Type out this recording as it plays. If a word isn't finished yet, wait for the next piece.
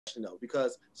though,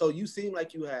 because so you seem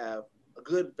like you have a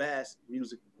good vast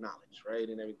music knowledge, right,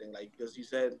 and everything. Like because you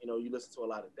said, you listen to a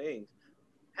lot of things.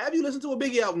 Have you listened to a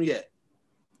Biggie album yet?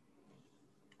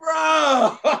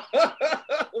 Bro,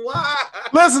 why?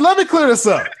 Listen, let me clear this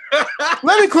up.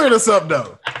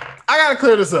 Though. I gotta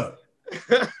clear this up.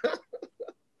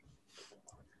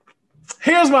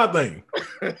 Here's my thing.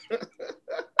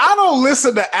 I don't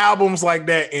listen to albums like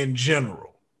that in general.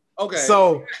 Okay.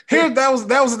 So that was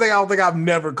the thing I don't think I've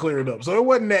never cleared up. So it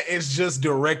wasn't that it's just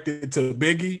directed to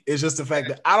Biggie. It's just the fact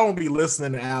that I don't be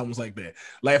listening to albums like that.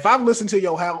 Like if I've listened to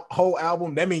your whole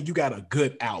album, that means you got a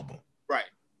good album. Right.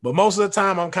 But most of the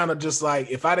time I'm kind of just like,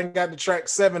 if I didn't got the track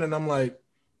 7 and I'm like,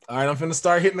 all right, I'm finna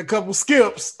start hitting a couple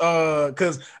skips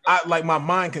because I like my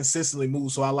mind consistently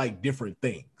moves. So I like different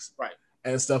things. Right.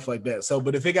 And stuff like that. So,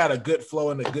 but if it got a good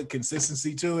flow and a good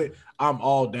consistency to it, I'm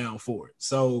all down for it.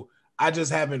 So I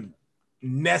just haven't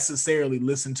necessarily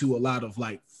listened to a lot of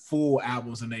like full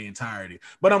albums in their entirety,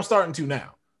 but I'm starting to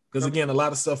now. Because again, a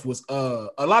lot of stuff was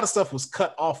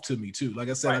cut off to me too. Like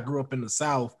I said, right. I grew up in the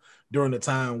South during the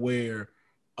time where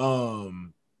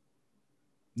New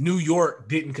York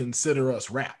didn't consider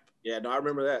us rap. Yeah, no, I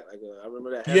remember that. I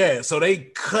remember that. Yeah, so they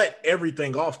cut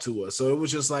everything off to us. So it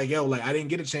was just like, yo, like I didn't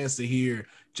get a chance to hear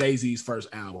Jay-Z's first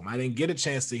album. I didn't get a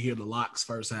chance to hear the Lock's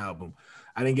first album.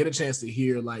 I didn't get a chance to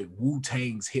hear like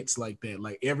Wu-Tang's hits like that.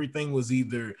 Like everything was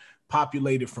either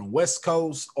populated from West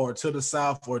Coast or to the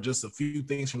South, or just a few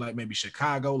things from like maybe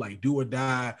Chicago, like Do or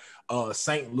Die,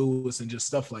 St. Louis, and just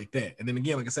stuff like that. And then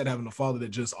again, like I said, having a father that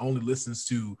just only listens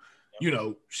to,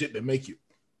 shit that make you.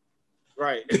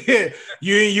 Right.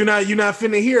 you're not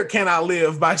finna hear "Can I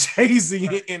Live" by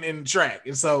Jay-Z in the track.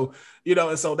 And so,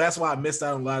 and so that's why I missed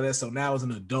out on a lot of that. So now as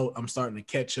an adult, I'm starting to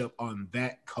catch up on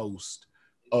that coast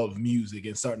of music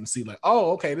and starting to see like,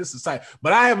 oh, okay, this is tight.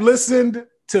 But I have listened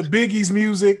to Biggie's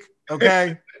music,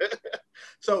 okay?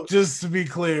 So just to be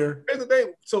clear. Here's the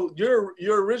thing. So your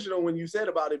original, when you said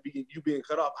about it being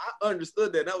cut off, I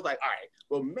understood that. And I was like, all right,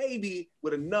 well, maybe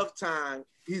with enough time,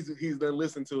 he's done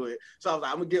listened to it. So I was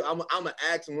like, I'm gonna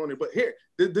ask him on it. But here,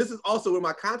 this is also with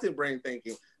my content brain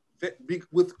thinking.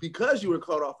 Because you were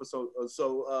cut off for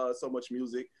so much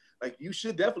music, like you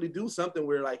should definitely do something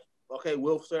where like, okay,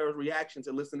 Will Ferrell's reaction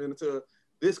to listening to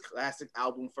this classic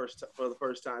album for the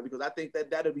first time, because I think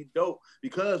that'd be dope.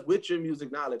 Because with your music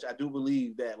knowledge, I do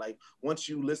believe that like once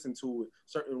you listen to it,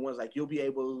 certain ones, like you'll be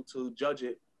able to judge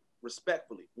it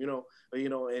respectfully, and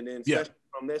then especially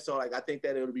from there. So like I think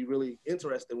that it would be really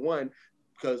interesting. One,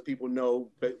 because people know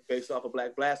based off of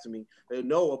Black Blasphemy, they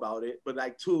know about it. But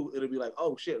like two, it'll be like,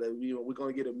 oh shit, like, we're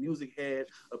gonna get a music head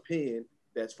opinion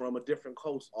that's from a different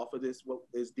coast off of this, what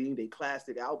is deemed a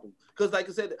classic album. Because like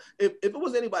I said, if it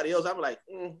was anybody else, I'm like,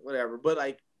 whatever. But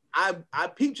like, I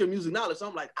peeped your music knowledge, so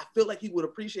I'm like, I feel like he would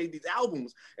appreciate these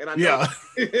albums. And I know.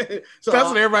 Yeah. So that's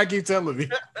what everybody keep telling me.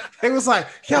 It was like,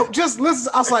 yo, just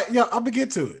listen. I was like, yo, I'm gonna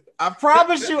get to it. I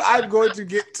promise you I'm going to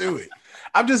get to it.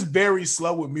 I'm just very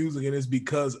slow with music, and it's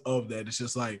because of that. It's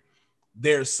just like,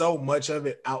 there's so much of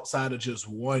it outside of just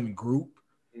one group.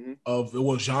 Mm-hmm. Of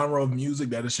what genre of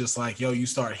music that it's just like, yo, you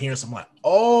start hearing something like,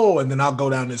 oh, and then I'll go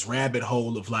down this rabbit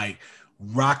hole of like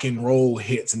rock and roll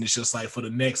hits, and it's just like for the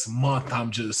next month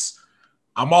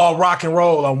I'm all rock and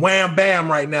roll. I'm wham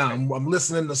bam right now. I'm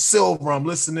listening to Silver. I'm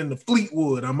listening to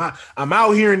Fleetwood. I'm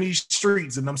out here in these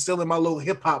streets, and I'm still in my little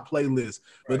hip hop playlist.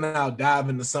 But now I'll dive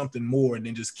into something more, and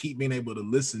then just keep being able to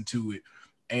listen to it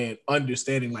and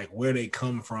understanding like where they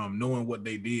come from, knowing what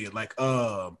they did. Like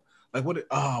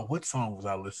what song was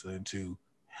I listening to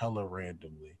hella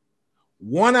randomly?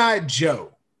 One-Eyed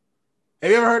Joe.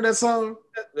 Have you ever heard that song?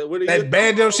 That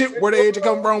banjo shit, where did you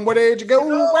come from? Where did you go?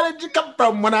 Where did you come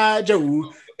from, One-Eyed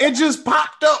Joe? It just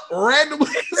popped up randomly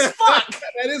as fuck.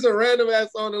 That is a random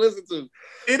ass song to listen to.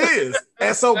 It is.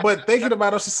 And so, but thinking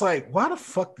about it, I was just like, why the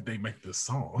fuck did they make this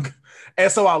song?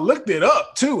 And so I looked it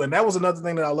up too. And that was another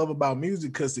thing that I love about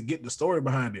music, because to get the story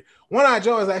behind it. One-Eyed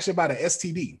Joe is actually about an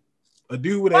STD. A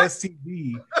dude with an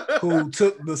STD who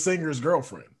took the singer's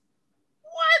girlfriend.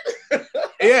 What?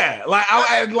 Yeah,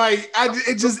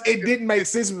 it didn't make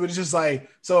sense, but it's just like,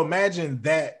 so imagine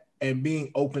that and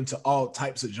being open to all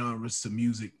types of genres to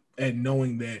music, and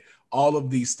knowing that all of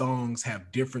these songs have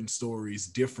different stories,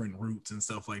 different roots, and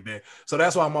stuff like that. So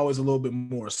that's why I'm always a little bit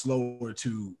more slower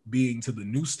to being to the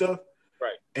new stuff.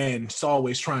 Right. And it's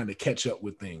always trying to catch up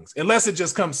with things, unless it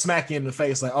just comes smack you in the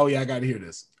face, like, oh yeah, I got to hear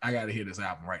this. I got to hear this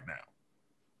album right now.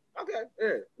 Okay, yeah.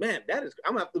 Man, I'm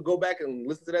gonna have to go back and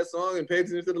listen to that song and pay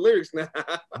attention to the lyrics now.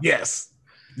 Yes,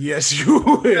 you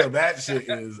will. That shit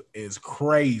is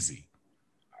crazy.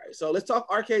 All right, so let's talk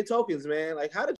arcade tokens, man. Like, how did